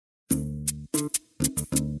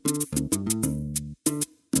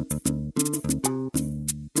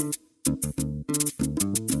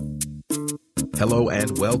Hello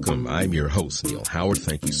and welcome. I'm your host, Neil Howard.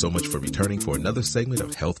 Thank you so much for returning for another segment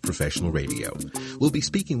of Health Professional Radio. We'll be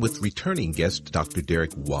speaking with returning guest Dr. Derek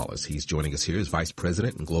Wallace. He's joining us here as Vice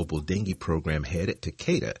President and Global Dengue Program Head at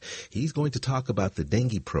Takeda. He's going to talk about the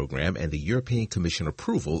dengue program and the European Commission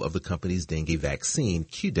approval of the company's dengue vaccine,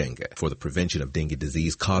 QDENGA, for the prevention of dengue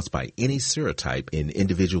disease caused by any serotype in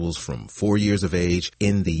individuals from 4 years of age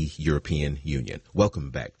in the European Union. Welcome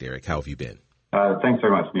back, Derek. How have you been? Thanks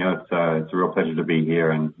very much, Neil. It's a real pleasure to be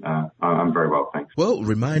here, and I'm very well, thanks. Well,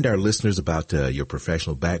 remind our listeners about your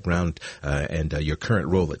professional background and your current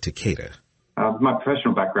role at Takeda. My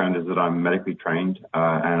professional background is that I'm medically trained,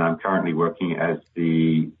 and I'm currently working as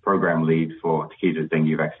the program lead for Takeda's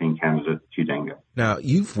dengue vaccine candidate, QDENGA. Now,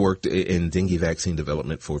 you've worked in dengue vaccine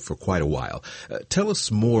development for quite a while. Tell us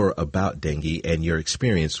more about dengue and your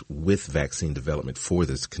experience with vaccine development for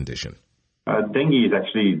this condition. Dengue is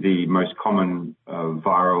actually the most common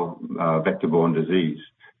viral vector-borne disease.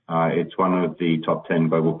 It's one of the top 10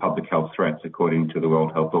 global public health threats according to the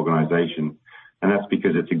World Health Organization, and that's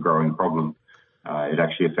because it's a growing problem. It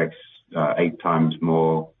actually affects 8 times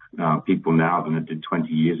more people now than it did 20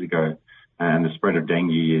 years ago, and the spread of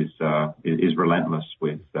dengue is relentless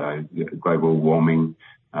with global warming,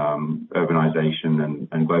 urbanization,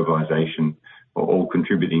 and globalization, all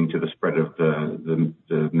contributing to the spread of the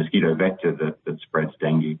mosquito vector that spreads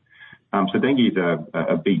dengue. So dengue is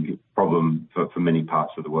a big problem for many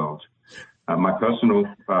parts of the world. My personal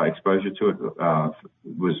exposure to it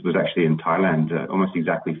was actually in Thailand almost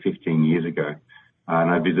exactly 15 years ago. And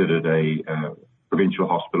I visited a provincial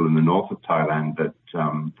hospital in the north of Thailand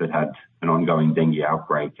that had an ongoing dengue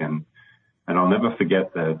outbreak. And I'll never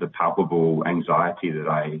forget the palpable anxiety that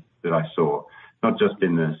I saw, not just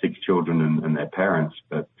in the 6 children and their parents,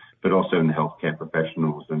 but also in the healthcare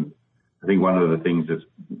professionals. And I think one of the things that's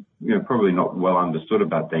probably not well understood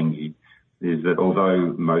about dengue is that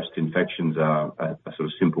although most infections are a sort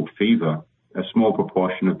of simple fever, a small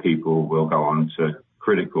proportion of people will go on to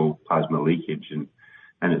critical plasma leakage, and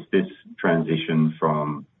it's this transition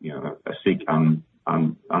from a sick,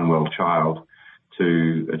 unwell child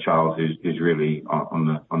to a child who's really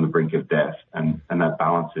on the brink of death, and that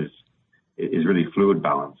balance is really fluid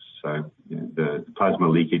balance. So the plasma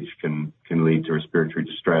leakage can lead to respiratory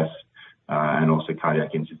distress and also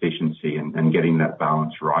cardiac insufficiency, and getting that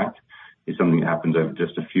balance right is something that happens over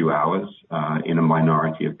just a few hours in a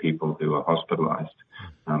minority of people who are hospitalized.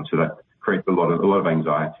 So that creates a lot of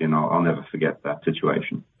anxiety, and I'll never forget that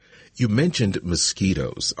situation. You mentioned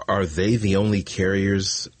mosquitoes. Are they the only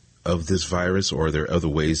carriers of this virus, or are there other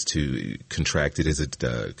ways to contract it? Is it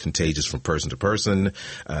contagious from person to person?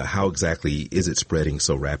 How exactly is it spreading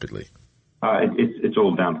so rapidly? It's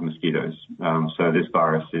all down to mosquitoes. So this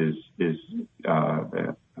virus is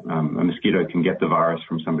a mosquito can get the virus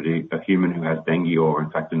from a human who has dengue, or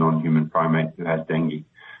in fact a non-human primate who has dengue,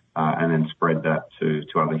 and then spread that to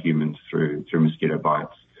other humans through mosquito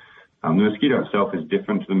bites. The mosquito itself is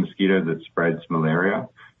different to the mosquito that spreads malaria,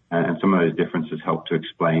 and some of those differences help to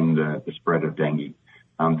explain the spread of dengue.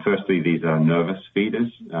 Firstly, these are nervous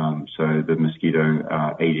feeders. So the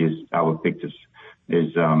mosquito Aedes albopictus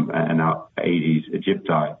and Aedes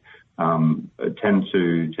aegypti tend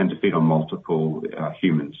to feed on multiple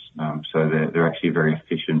humans. So they're actually very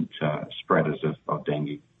efficient spreaders of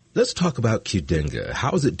dengue. Let's talk about QDENGA.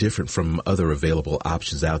 How is it different from other available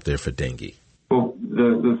options out there for dengue? Well,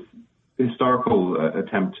 the historical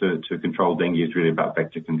attempt to control dengue is really about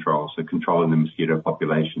vector control, so controlling the mosquito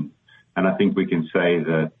population. And I think we can say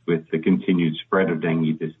that with the continued spread of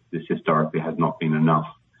dengue, this historically has not been enough.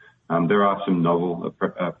 There are some novel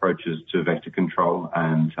approaches to vector control,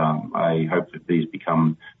 and I hope that these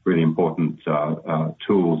become really important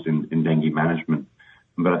tools in dengue management.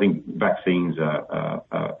 But I think vaccines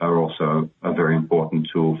are also a very important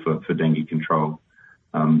tool for dengue control.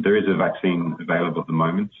 There is a vaccine available at the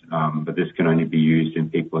moment, but this can only be used in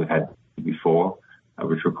people who've had it before,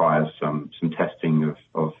 which requires some testing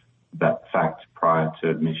of that fact prior to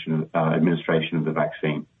administration of the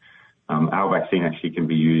vaccine. Our vaccine actually can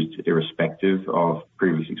be used irrespective of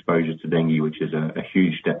previous exposure to dengue, which is a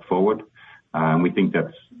huge step forward. We think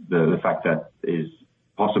that's the fact that is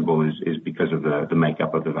possible is because of the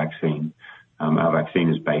makeup of the vaccine. Our vaccine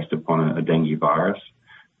is based upon a dengue virus,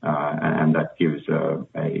 and that gives a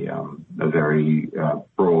very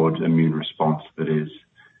broad immune response that is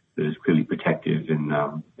clearly protective in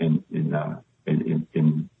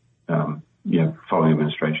following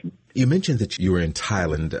administration. You mentioned that you were in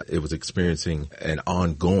Thailand. It was experiencing an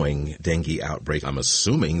ongoing dengue outbreak. I'm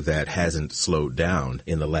assuming that hasn't slowed down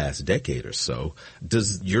in the last decade or so.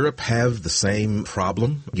 Does Europe have the same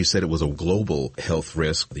problem? You said it was a global health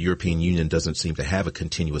risk. The European Union doesn't seem to have a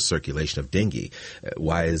continuous circulation of dengue.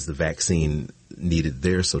 Why is the vaccine needed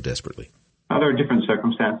there so desperately? There are different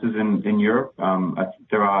circumstances in Europe.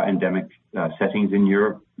 There are endemic settings in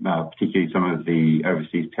Europe, particularly some of the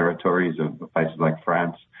overseas territories of places like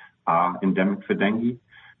France are endemic for dengue.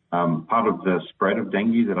 Part of the spread of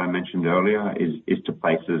dengue that I mentioned earlier is to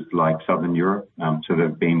places like Southern Europe. So there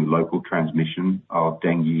have been local transmission of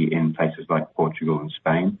dengue in places like Portugal and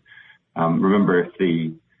Spain. Remember, if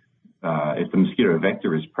the mosquito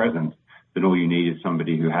vector is present, then all you need is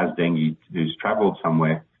somebody who has dengue who's traveled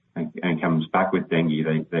somewhere and comes back with dengue.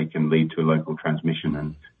 They can lead to a local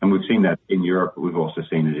transmission. And we've seen that in Europe, but we've also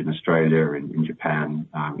seen it in Australia, in Japan,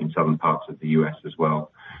 in southern parts of the US as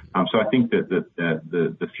well. So I think that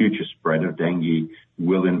the future spread of dengue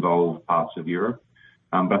will involve parts of Europe.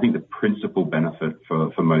 But I think the principal benefit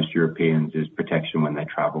for most Europeans is protection when they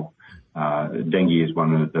travel. Dengue is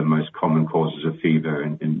one of the most common causes of fever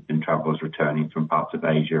in travelers returning from parts of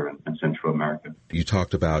Asia and Central America. You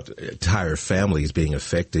talked about entire families being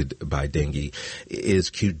affected by dengue.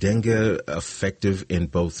 Is QDENGA effective in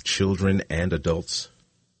both children and adults?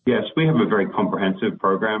 Yes, we have a very comprehensive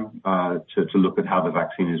program to look at how the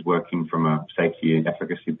vaccine is working from a safety and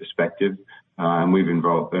efficacy perspective. And we've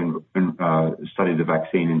studied the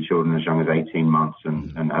vaccine in children as young as 18 months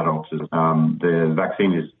and adults. The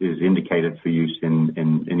vaccine is indicated for use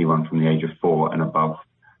in anyone from the age of 4 and above.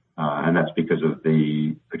 And that's because of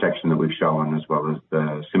the protection that we've shown, as well as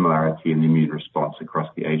the similarity in the immune response across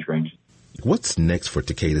the age range. What's next for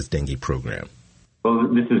Takeda's dengue program?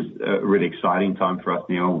 Well, this is a really exciting time for us,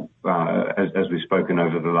 Neil. As we've spoken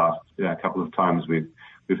over the last couple of times, we've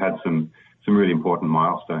had some really important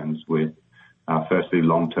milestones with, firstly,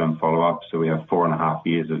 long-term follow-up. So we have 4.5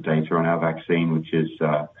 years of data on our vaccine, which is,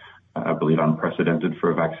 I believe, unprecedented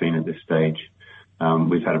for a vaccine at this stage.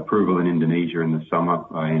 We've had approval in Indonesia in the summer,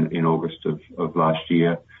 in August of last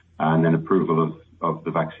year, and then approval of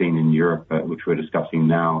the vaccine in Europe, which we're discussing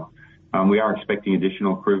now. We are expecting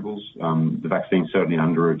additional approvals. The vaccine is certainly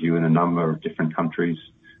under review in a number of different countries,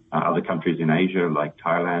 other countries in Asia like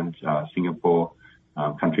Thailand, Singapore,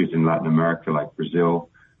 countries in Latin America like Brazil,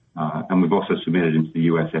 and we've also submitted into the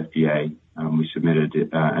US FDA. We submitted it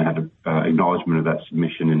and had an acknowledgement of that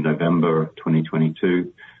submission in November of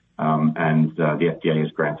 2022, and the FDA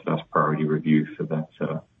has granted us priority review for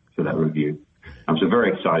that review. So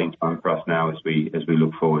very exciting time for us now as we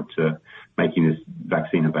look forward to making this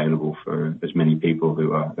vaccine available for as many people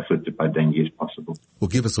who are afflicted by dengue as possible. Well,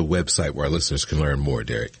 give us a website where our listeners can learn more,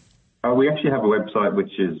 Derek. We actually have a website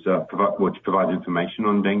which provides information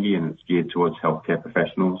on dengue, and it's geared towards healthcare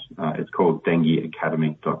professionals. It's called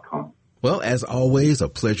dengueacademy.com. Well, as always, a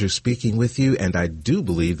pleasure speaking with you, and I do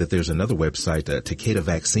believe that there's another website,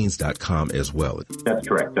 TakedaVaccines.com as well. That's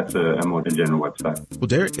correct. That's a more general website. Well,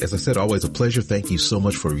 Derek, as I said, always a pleasure. Thank you so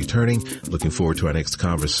much for returning. Looking forward to our next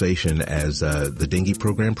conversation as the dengue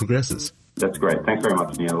program progresses. That's great. Thanks very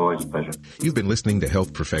much, Neil. Always a pleasure. You've been listening to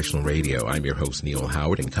Health Professional Radio. I'm your host, Neil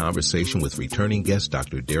Howard, in conversation with returning guest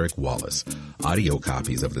Dr. Derek Wallace. Audio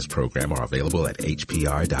copies of this program are available at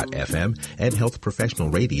hpr.fm and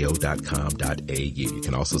healthprofessionalradio.com.au. You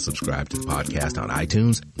can also subscribe to the podcast on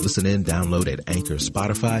iTunes, listen in, download at Anchor,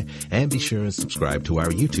 Spotify, and be sure and subscribe to our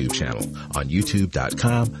YouTube channel on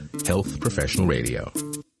youtube.com, Health Professional Radio.